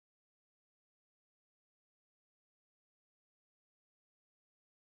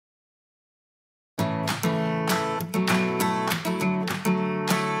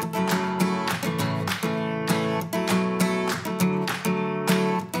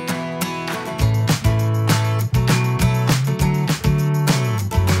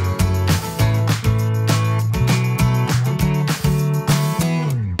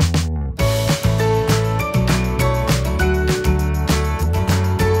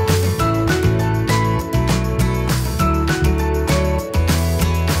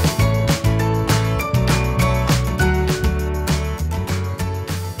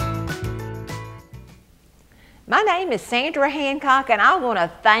name is Sandra Hancock, and I want to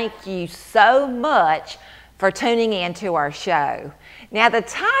thank you so much for tuning in to our show. Now, the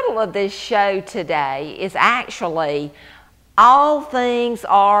title of this show today is actually All Things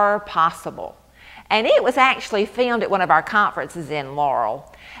Are Possible. And it was actually filmed at one of our conferences in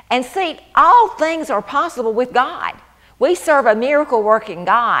Laurel. And see, all things are possible with God. We serve a miracle-working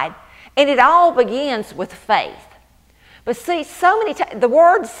God, and it all begins with faith. But see, so many times, the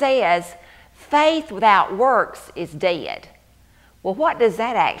Word says, faith without works is dead. Well, what does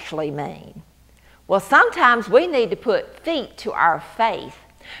that actually mean? Well, sometimes we need to put feet to our faith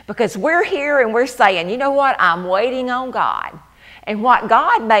because we're here and we're saying, you know what, I'm waiting on God. And what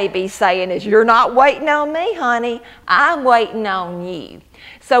God may be saying is, you're not waiting on me, honey. I'm waiting on you.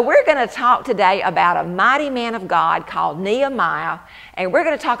 So we're going to talk today about a mighty man of God called Nehemiah, and we're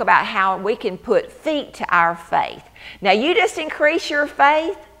going to talk about how we can put feet to our faith. Now, you just increase your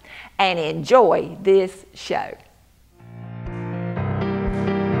faith and enjoy this show.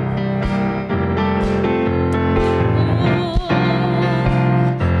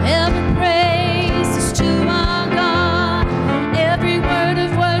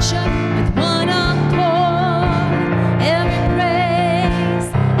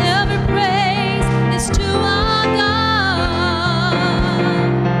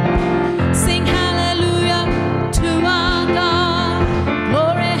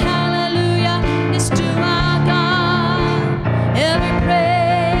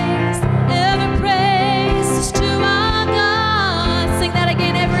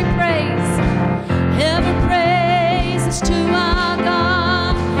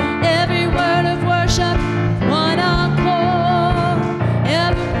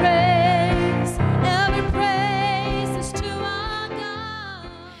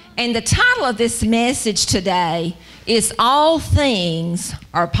 And the title of this message today is All Things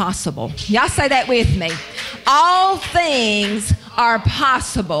Are Possible. Y'all say that with me. All things are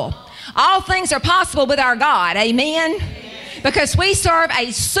possible. All things are possible with our God. Amen? Because we serve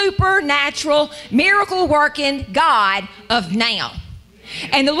a supernatural, miracle-working God of now.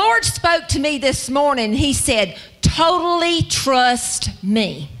 And the Lord spoke to me this morning. He said, totally trust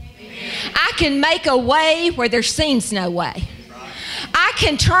me. I can make a way where there seems no way. I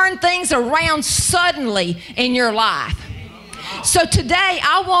can turn things around suddenly in your life. So today,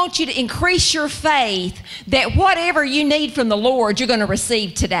 I want you to increase your faith that whatever you need from the Lord, you're going to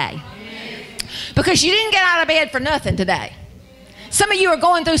receive today. Because you didn't get out of bed for nothing today. Some of you are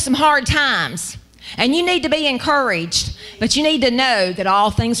going through some hard times, and you need to be encouraged, but you need to know that all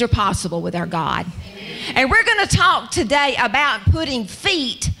things are possible with our God. And we're going to talk today about putting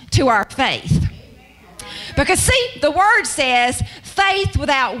feet to our faith. Because see, the Word says faith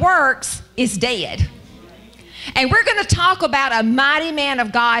without works is dead. And we're going to talk about a mighty man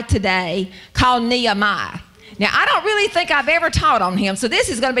of God today called Nehemiah. Now, I don't really think I've ever taught on him, so this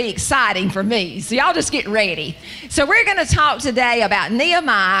is going to be exciting for me. So y'all just get ready. So we're going to talk today about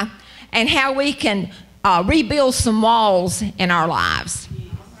Nehemiah and how we can rebuild some walls in our lives.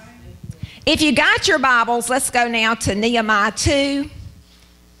 If you got your Bibles, let's go now to Nehemiah 2.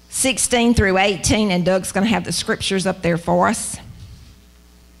 16 through 18, and Doug's going to have the scriptures up there for us.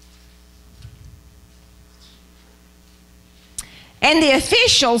 And the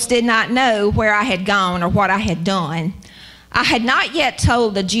officials did not know where I had gone or what I had done. I had not yet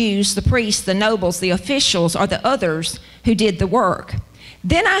told the Jews, the priests, the nobles, the officials, or the others who did the work.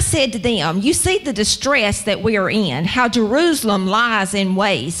 Then I said to them, you see the distress that we are in, how Jerusalem lies in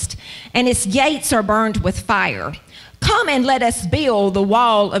waste, and its gates are burned with fire. Come and let us build the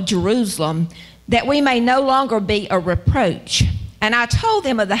wall of Jerusalem, that we may no longer be a reproach. And I told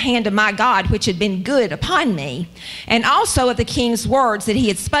them of the hand of my God, which had been good upon me, and also of the king's words that he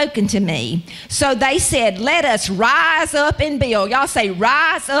had spoken to me. So they said, let us rise up and build. Y'all say,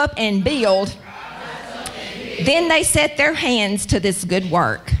 rise up and build. Then they set their hands to this good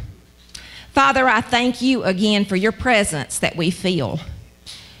work. Father, I thank you again for your presence that we feel.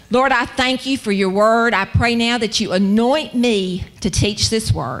 Lord, I thank you for your word. I pray now that you anoint me to teach this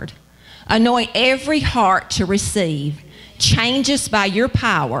word. Anoint every heart to receive. Change us by your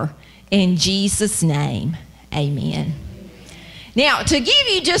power. In Jesus' name, amen. Now, to give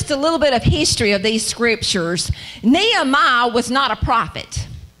you just a little bit of history of these scriptures, Nehemiah was not a prophet.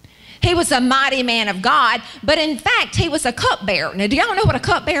 He was a mighty man of God, but in fact, he was a cupbearer. Now, do y'all know what a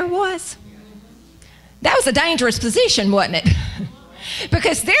cupbearer was? That was a dangerous position, wasn't it?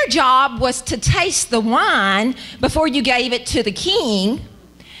 Because their job was to taste the wine before you gave it to the king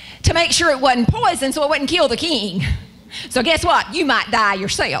to make sure it wasn't poison so it wouldn't kill the king. So guess what? You might die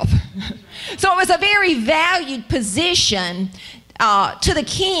yourself. So it was a very valued position to the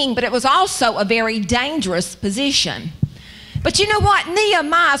king, but it was also a very dangerous position. But you know what?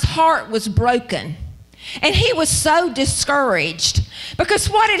 Nehemiah's heart was broken. And he was so discouraged because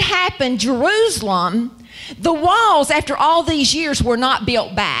what had happened, Jerusalem, the walls after all these years were not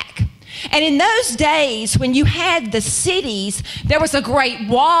built back. And in those days when you had the cities, there was a great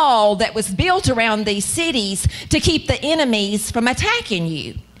wall that was built around these cities to keep the enemies from attacking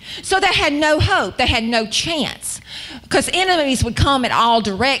you. So they had no hope, they had no chance, because enemies would come in all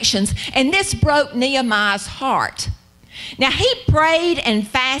directions, and this broke Nehemiah's heart. Now, he prayed and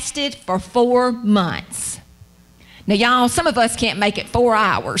fasted for 4 months. Now, y'all, some of us can't make it 4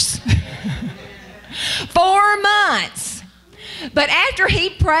 hours. 4 months. But after he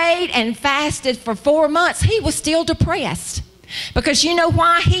prayed and fasted for 4 months, he was still depressed. Because you know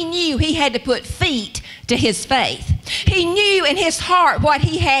why? He knew he had to put feet to his faith. He knew in his heart what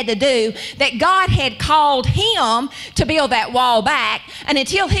he had to do, that God had called him to build that wall back, and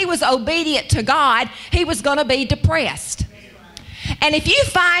until he was obedient to God, he was going to be depressed. And if you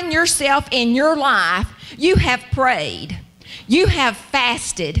find yourself in your life, you have prayed, you have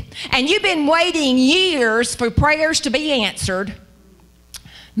fasted, and you've been waiting years for prayers to be answered,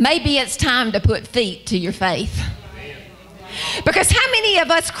 maybe it's time to put feet to your faith. Because how many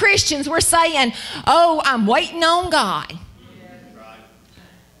of us Christians, we're saying, oh, I'm waiting on God.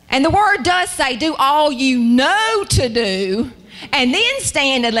 And the word does say, do all you know to do, and then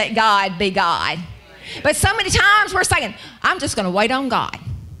stand and let God be God. But so many times we're saying, I'm just going to wait on God.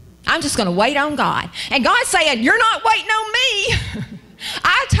 I'm just going to wait on God. And God's saying, you're not waiting on me.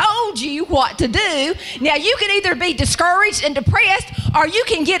 I told you what to do. Now you can either be discouraged and depressed, or you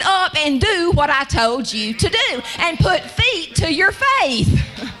can get up and do what I told you to do and put feet to your faith.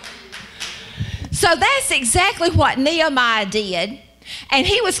 So that's exactly what Nehemiah did. And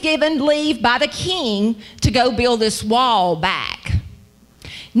he was given leave by the king to go build this wall back.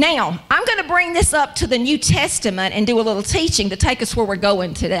 Now, I'm going to bring this up to the New Testament and do a little teaching to take us where we're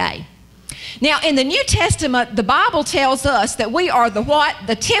going today. Now, in the New Testament, the Bible tells us that we are the what?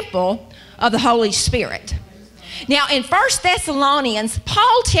 The temple of the Holy Spirit. Now, in 1 Thessalonians,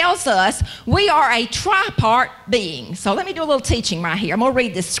 Paul tells us we are a tripart being. So let me do a little teaching right here. I'm going to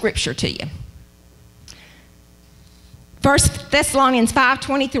read this scripture to you. 1 Thessalonians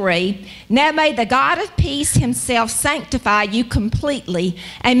 5:23, now may the God of peace himself sanctify you completely,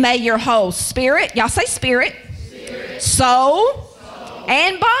 and may your whole spirit, y'all say spirit, soul,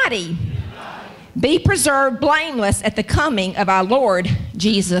 and body be preserved blameless at the coming of our Lord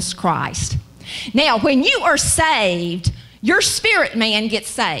Jesus Christ. Now, when you are saved, your spirit man gets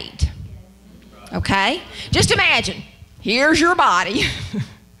saved. Okay? Just imagine, here's your body.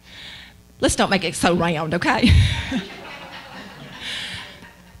 Let's don't make it so round, okay?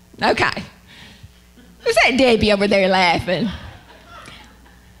 Okay. Who's that Debbie over there laughing?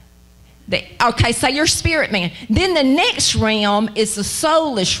 Okay, so your spirit man. Then the next realm is the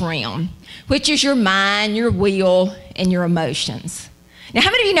soulish realm, which is your mind, your will, and your emotions. Now, how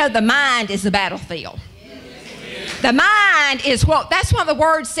many of you know the mind is the battlefield? The mind is that's what the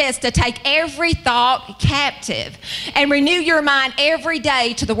word says, to take every thought captive and renew your mind every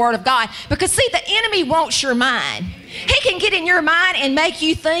day to the word of God. Because see, the enemy wants your mind. He can get in your mind and make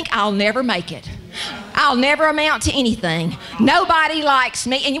you think, I'll never make it. I'll never amount to anything. Nobody likes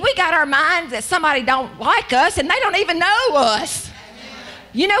me. And we got our minds that somebody don't like us and they don't even know us.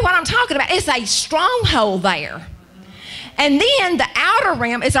 You know what I'm talking about? It's a stronghold there. And then the outer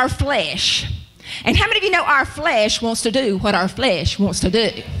realm is our flesh. And how many of you know our flesh wants to do what our flesh wants to do?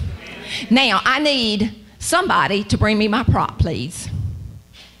 Now, I need somebody to bring me my prop, please.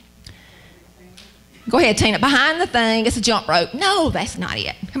 Go ahead, Tina. Behind the thing, it's a jump rope. No, that's not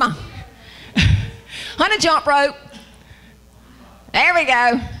it. Come on. On a jump rope. There we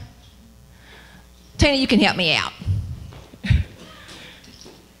go. Tina, you can help me out.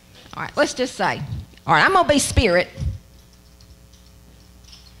 All right, let's just say, all right, I'm going to be spirit.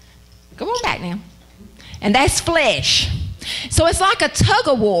 Go on back now. And that's flesh. So it's like a tug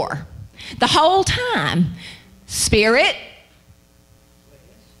of war the whole time. Spirit,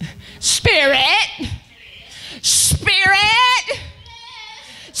 spirit, spirit,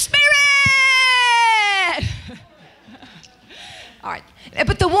 spirit. All right.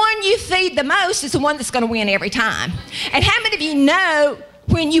 But the one you feed the most is the one that's going to win every time. And how many of you know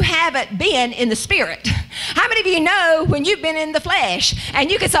when you haven't been in the spirit? How many of you know when you've been in the flesh?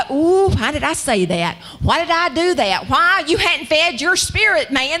 And you can say, ooh, why did I say that? Why did I do that? Why? You hadn't fed your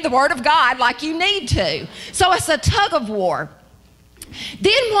spirit man the word of God like you need to. So it's a tug of war.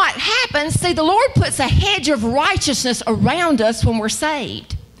 Then what happens, see, the Lord puts a hedge of righteousness around us when we're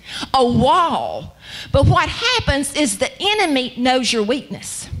saved. a wall. But what happens is the enemy knows your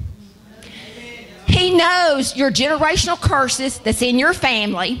weakness. He knows your generational curses that's in your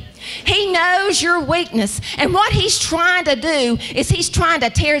family. He knows your weakness. And what he's trying to do is he's trying to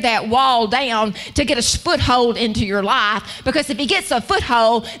tear that wall down to get a foothold into your life. Because if he gets a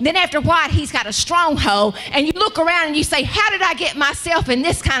foothold, then after a while he's got a stronghold. And you look around and you say, how did I get myself in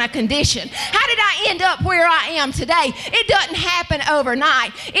this kind of condition? How did I end up where I am today? It doesn't happen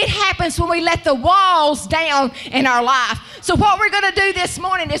overnight. It happens when we let the walls down in our life. So what we're going to do this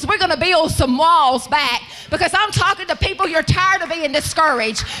morning is we're going to build some walls back. Because I'm talking to people, you're tired of being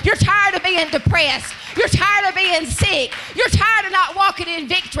discouraged. You're tired of being depressed. You're tired of being sick. You're tired of not walking in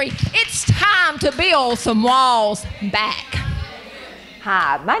victory. It's time to build some walls back.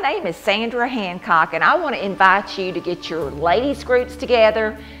 Hi, my name is Sandra Hancock, and I want to invite you to get your ladies groups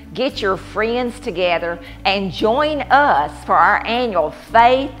together, get your friends together, and join us for our annual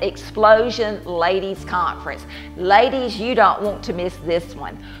Faith Explosion Ladies Conference. Ladies, you don't want to miss this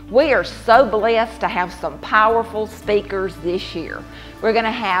one. We are so blessed to have some powerful speakers this year. We're going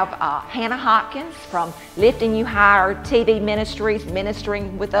to have Hannah Hopkins from Lifting You Higher TV Ministries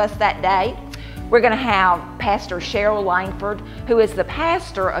ministering with us that day. We're going to have Pastor Cheryl Langford, who is the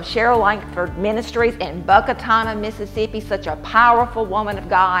pastor of Cheryl Langford Ministries in Buckatawna, Mississippi, such a powerful woman of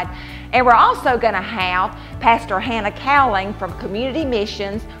God. And we're also going to have Pastor Hannah Cowling from Community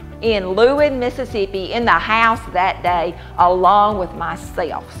Missions in Lewin, Mississippi, in the house that day, along with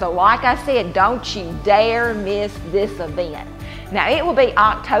myself. So like I said, don't you dare miss this event. Now, it will be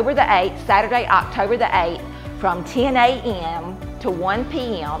October the 8th, Saturday, October the 8th, from 10 a.m. to 1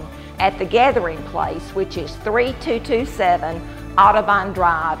 p.m. at the Gathering Place, which is 3227 Audubon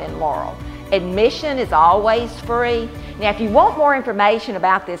Drive in Laurel. Admission is always free. Now, if you want more information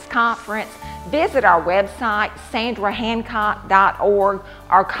about this conference, visit our website, sandrahancock.org,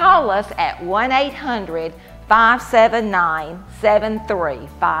 or call us at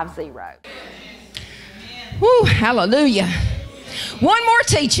 1-800-579-7350. Woo, hallelujah. One more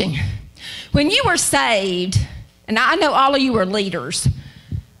teaching. When you were saved, and I know all of you are leaders,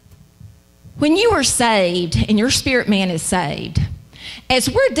 when you are saved and your spirit man is saved, as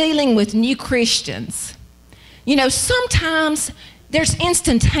we're dealing with new Christians, you know, sometimes there's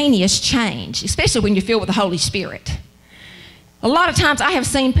instantaneous change, especially when you're filled with the Holy Spirit. A lot of times I have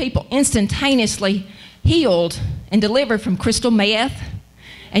seen people instantaneously healed and delivered from crystal meth,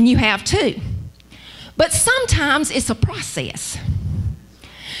 and you have too. But sometimes it's a process.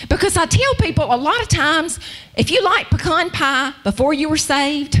 Because I tell people a lot of times, if you like pecan pie before you were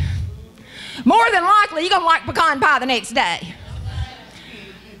saved, more than likely you're going to like pecan pie the next day.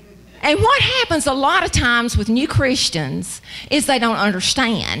 And what happens a lot of times with new Christians is they don't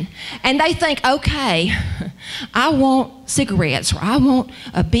understand. And they think, okay, I want cigarettes, or I want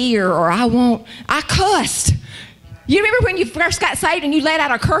a beer, or I cussed. You remember when you first got saved and you let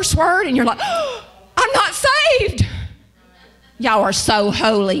out a curse word and you're like, oh, I'm not saved. Y'all are so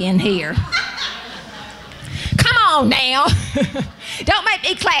holy in here. Come on now. Don't make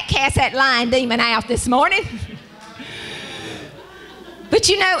me cast that lying demon out this morning. But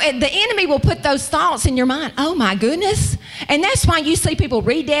you know, the enemy will put those thoughts in your mind. Oh my goodness. And that's why you see people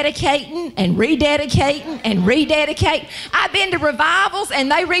rededicating and rededicating and rededicate. I've been to revivals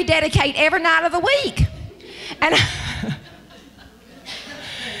and they rededicate every night of the week. And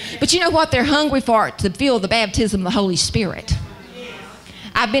but you know what? They're hungry for it, to feel the baptism of the Holy Spirit.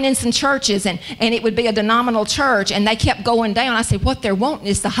 I've been in some churches and it would be a denominational church and they kept going down. I said, what they're wanting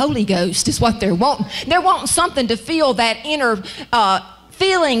is the Holy Ghost is what they're wanting. They're wanting something to feel that inner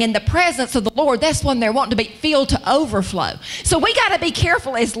feeling in the presence of the Lord. That's when they're wanting to be filled to overflow. So we got to be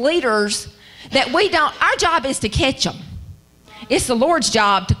careful as leaders that we don't, our job is to catch them. It's the Lord's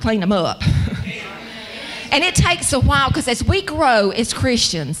job to clean them up. And it takes a while, because as we grow as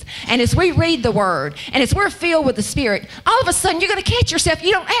Christians and as we read the Word and as we're filled with the Spirit, all of a sudden you're going to catch yourself.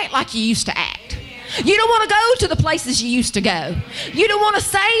 You don't act like you used to act. You don't want to go to the places you used to go. You don't want to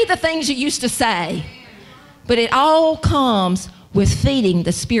say the things you used to say. But it all comes with feeding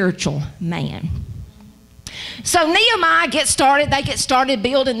the spiritual man. So Nehemiah gets started. They get started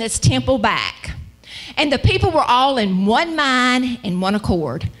building this temple back. And the people were all in one mind and one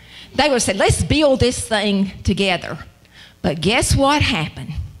accord. They would have said, let's build this thing together. But guess what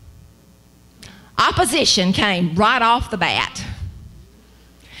happened? Opposition came right off the bat.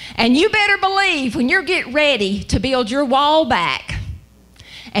 And you better believe when you get ready to build your wall back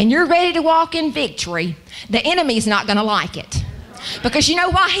and you're ready to walk in victory, the enemy's not going to like it. Because you know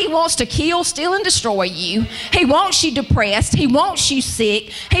why? He wants to kill, steal, and destroy you. He wants you depressed. He wants you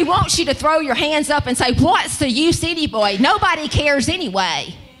sick. He wants you to throw your hands up and say, what's the use anyway? Nobody cares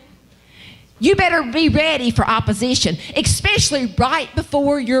anyway. You better be ready for opposition, especially right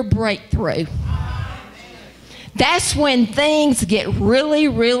before your breakthrough. That's when things get really,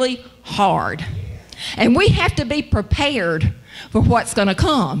 really hard. And we have to be prepared for what's going to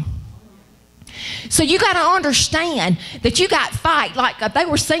come. So you got to understand that you got fight. Like they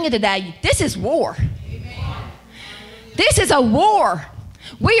were singing today, this is war. This is a war.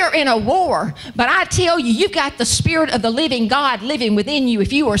 We are in a war, but I tell you, you've got the Spirit of the living God living within you.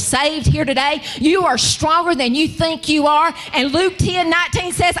 If you are saved here today, you are stronger than you think you are. And Luke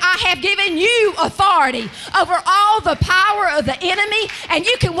 10:19 says, I have given you authority over all the power of the enemy, and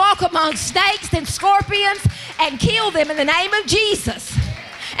you can walk among snakes and scorpions and kill them in the name of Jesus.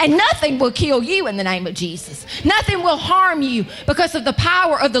 And nothing will kill you in the name of Jesus. Nothing will harm you because of the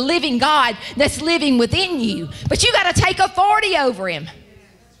power of the living God that's living within you. But you got to take authority over him.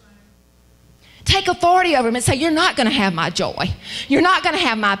 Take authority over him and say, you're not going to have my joy. You're not going to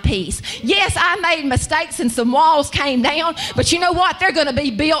have my peace. Yes, I made mistakes and some walls came down, but you know what? They're going to be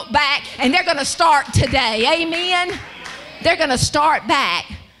built back, and they're going to start today. Amen? They're going to start back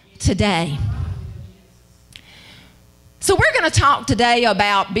today. So we're going to talk today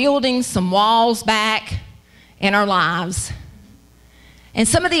about building some walls back in our lives and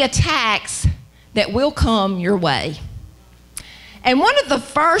some of the attacks that will come your way. And one of the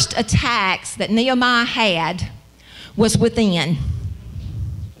first attacks that Nehemiah had was within.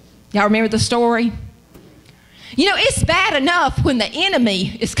 Y'all remember the story? You know, it's bad enough when the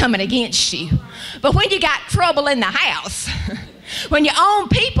enemy is coming against you. But when you got trouble in the house, when your own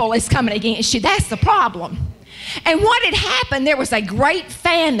people is coming against you, that's the problem. And what had happened, there was a great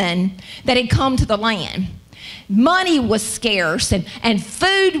famine that had come to the land. Money was scarce and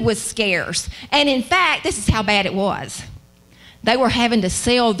food was scarce. And in fact, this is how bad it was. They were having to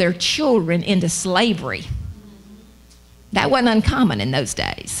sell their children into slavery. That wasn't uncommon in those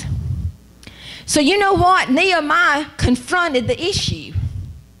days. So you know what? Nehemiah confronted the issue.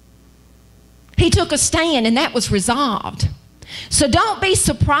 He took a stand, and that was resolved. So don't be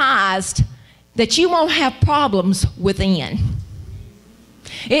surprised that you won't have problems within.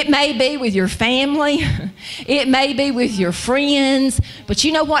 It may be with your family. It may be with your friends. But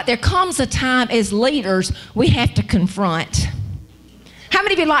you know what? There comes a time as leaders we have to confront. How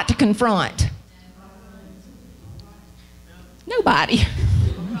many of you like to confront? Nobody.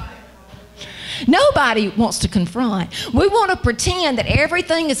 Nobody wants to confront. We want to pretend that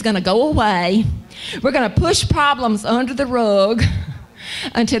everything is going to go away. We're going to push problems under the rug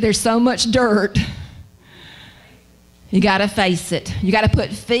until there's so much dirt. You got to face it. You got to put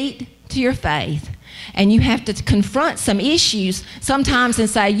feet to your faith. And you have to confront some issues sometimes and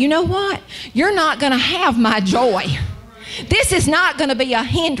say, you know what? You're not going to have my joy. This is not going to be a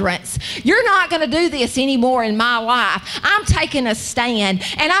hindrance. You're not going to do this anymore in my life. I'm taking a stand,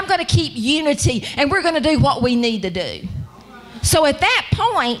 and I'm going to keep unity, and we're going to do what we need to do. So at that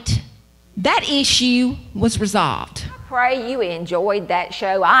point, that issue was resolved. Pray you enjoyed that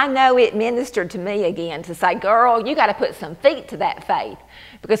show. I know it ministered to me again to say, girl, you got to put some feet to that faith,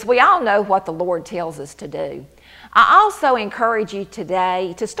 because we all know what the Lord tells us to do. I also encourage you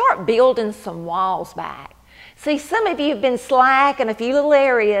today to start building some walls back. See, some of you have been slack in a few little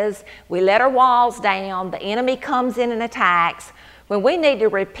areas. We let our walls down. The enemy comes in and attacks. When we need to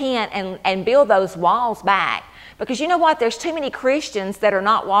repent and build those walls back. Because you know what? There's too many Christians that are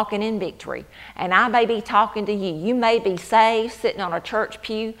not walking in victory. And I may be talking to you. You may be saved, sitting on a church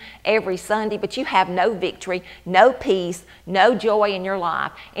pew every Sunday, but you have no victory, no peace, no joy in your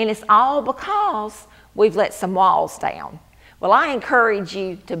life. And it's all because we've let some walls down. Well, I encourage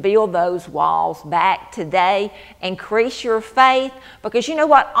you to build those walls back today. Increase your faith, because you know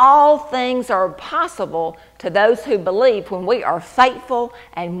what? All things are possible to those who believe when we are faithful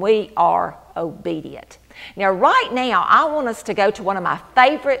and we are obedient. Now, right now, I want us to go to one of my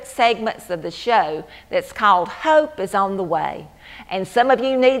favorite segments of the show that's called Hope is on the Way. And some of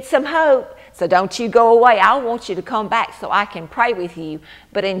you need some hope, so don't you go away. I want you to come back so I can pray with you,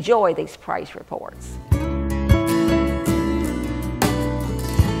 but enjoy these praise reports.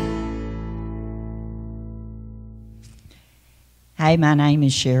 Hi, my name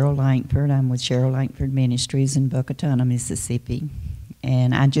is Cheryl Langford. I'm with Cheryl Langford Ministries in Buckatona, Mississippi.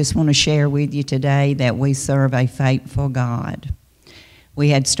 And I just want to share with you today that we serve a faithful God. We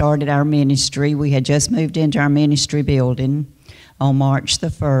had started our ministry. We had just moved into our ministry building on March the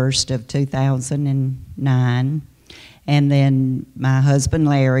 1st of 2009. And then my husband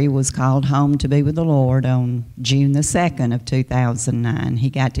Larry was called home to be with the Lord on June the 2nd of 2009. He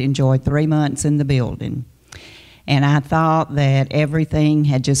got to enjoy 3 months in the building. And I thought that everything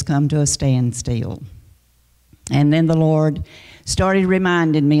had just come to a standstill. And then the Lord started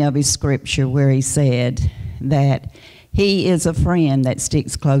reminding me of his scripture where he said that he is a friend that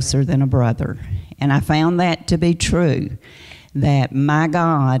sticks closer than a brother. And I found that to be true, that my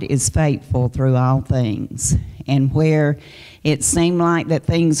God is faithful through all things. And where it seemed like that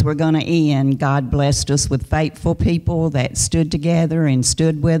things were going to end, God blessed us with faithful people that stood together and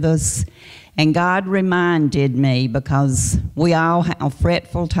stood with us. And God reminded me, because we all have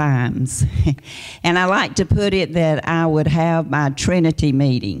fretful times, and I like to put it that I would have my Trinity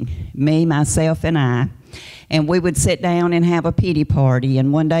meeting, me, myself, and I, and we would sit down and have a pity party.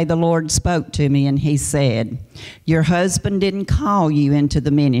 And one day the Lord spoke to me and he said, your husband didn't call you into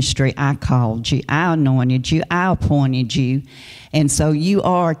the ministry. I called you. I anointed you. I appointed you. And so you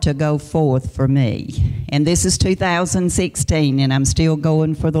are to go forth for me. And this is 2016, and I'm still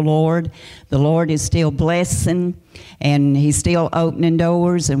going for the Lord. The Lord is still blessing, and he's still opening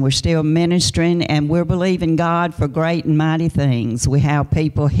doors, and we're still ministering, and we're believing God for great and mighty things. We have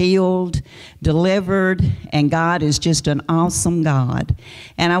people healed, delivered, and God is just an awesome God.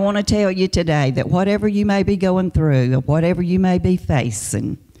 And I want to tell you today that whatever you may be going through, or whatever you may be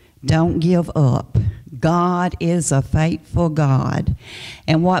facing, don't give up. God is a faithful God.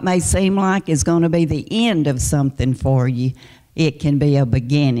 And what may seem like is going to be the end of something for you, it can be a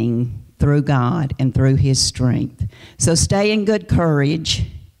beginning through God and through his strength. So stay in good courage.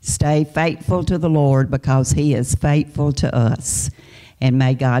 Stay faithful to the Lord, because he is faithful to us. And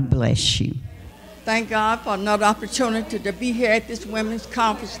may God bless you. Thank God for another opportunity to be here at this women's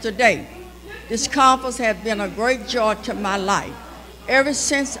conference today. This conference has been a great joy to my life ever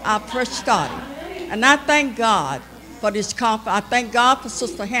since I first started. And I thank God for this conference. I thank God for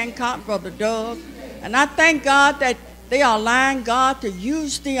Sister Hancock, Brother Doug. And I thank God that they are allowing God to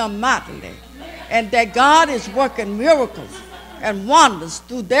use them mightily, and that God is working miracles and wonders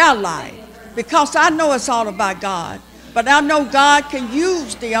through their life. Because I know it's all about God, but I know God can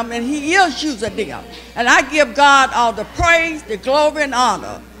use them, and he is using them. And I give God all the praise, the glory, and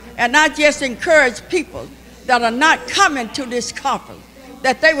honor. And I just encourage people that are not coming to this conference,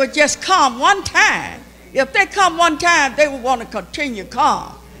 that they would just come one time. If they come one time, they will want to continue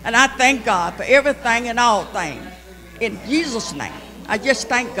come. And I thank God for everything and all things. In Jesus' name, I just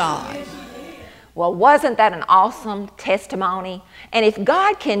thank God. Well, wasn't that an awesome testimony? And if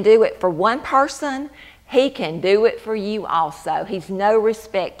God can do it for one person, he can do it for you also. He's no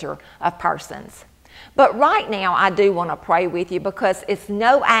respecter of persons. But right now, I do want to pray with you, because it's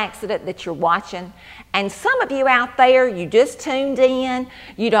no accident that you're watching. And some of you out there, you just tuned in.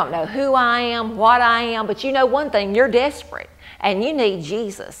 You don't know who I am, what I am, but you know one thing, you're desperate and you need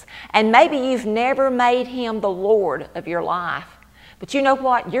Jesus. And maybe you've never made him the Lord of your life. But you know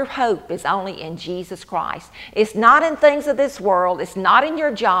what? Your hope is only in Jesus Christ. It's not in things of this world. It's not in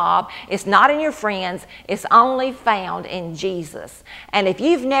your job. It's not in your friends. It's only found in Jesus. And if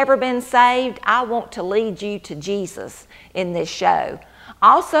you've never been saved, I want to lead you to Jesus in this show.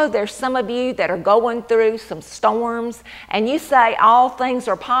 Also, there's some of you that are going through some storms, and you say all things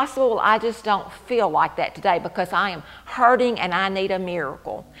are possible. I just don't feel like that today, because I am hurting and I need a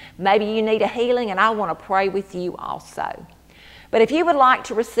miracle. Maybe you need a healing, and I want to pray with you also. But if you would like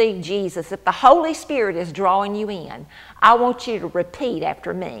to receive Jesus, if the Holy Spirit is drawing you in, I want you to repeat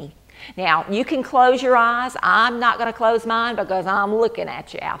after me. Now, you can close your eyes. I'm not going to close mine, because I'm looking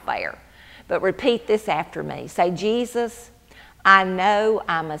at you out there. But repeat this after me. Say, Jesus, I know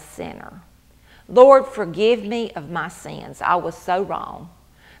I'm a sinner. Lord, forgive me of my sins. I was so wrong.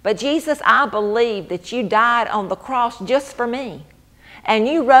 But Jesus, I believe that you died on the cross just for me, and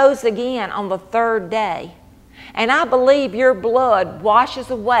you rose again on the third day. And I believe your blood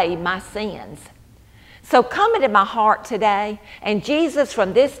washes away my sins. So come into my heart today, and Jesus,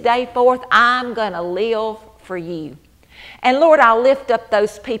 from this day forth, I'm going to live for you. And Lord, I lift up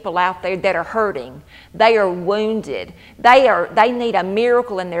those people out there that are hurting. They are wounded. They need a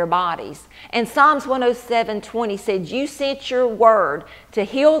miracle in their bodies. And Psalms 107:20 said, you sent your word to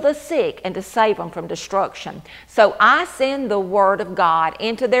heal the sick and to save them from destruction. So I send the word of God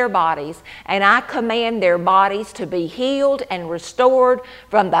into their bodies, and I command their bodies to be healed and restored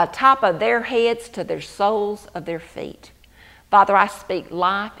from the top of their heads to their soles of their feet. Father, I speak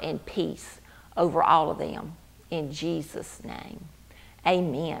life and peace over all of them. In Jesus' name,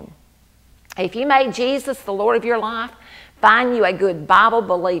 amen. If you made Jesus the Lord of your life, find you a good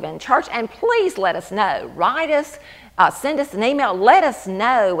Bible-believing church, and please let us know. Write us, send us an email, let us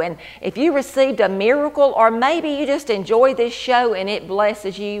know. And if you received a miracle, or maybe you just enjoy this show and it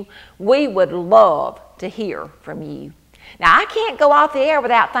blesses you, we would love to hear from you. Now, I can't go off the air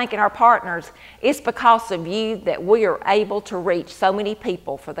without thanking our partners. It's because of you that we are able to reach so many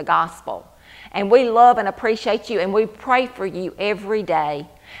people for the gospel. And we love and appreciate you, and we pray for you every day.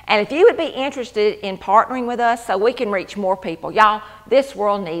 And if you would be interested in partnering with us so we can reach more people, y'all, this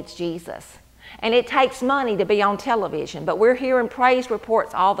world needs Jesus. And it takes money to be on television, but we're hearing praise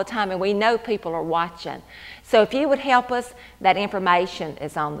reports all the time, and we know people are watching. So if you would help us, that information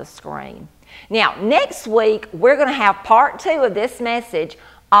is on the screen. Now, next week, we're going to have part 2 of this message,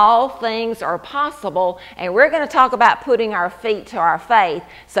 All Things Are Possible, and we're going to talk about putting our feet to our faith,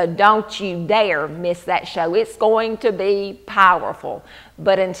 so don't you dare miss that show. It's going to be powerful.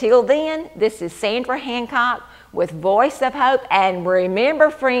 But until then, this is Sandra Hancock with Voice of Hope, and remember,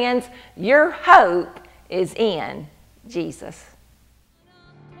 friends, your hope is in Jesus.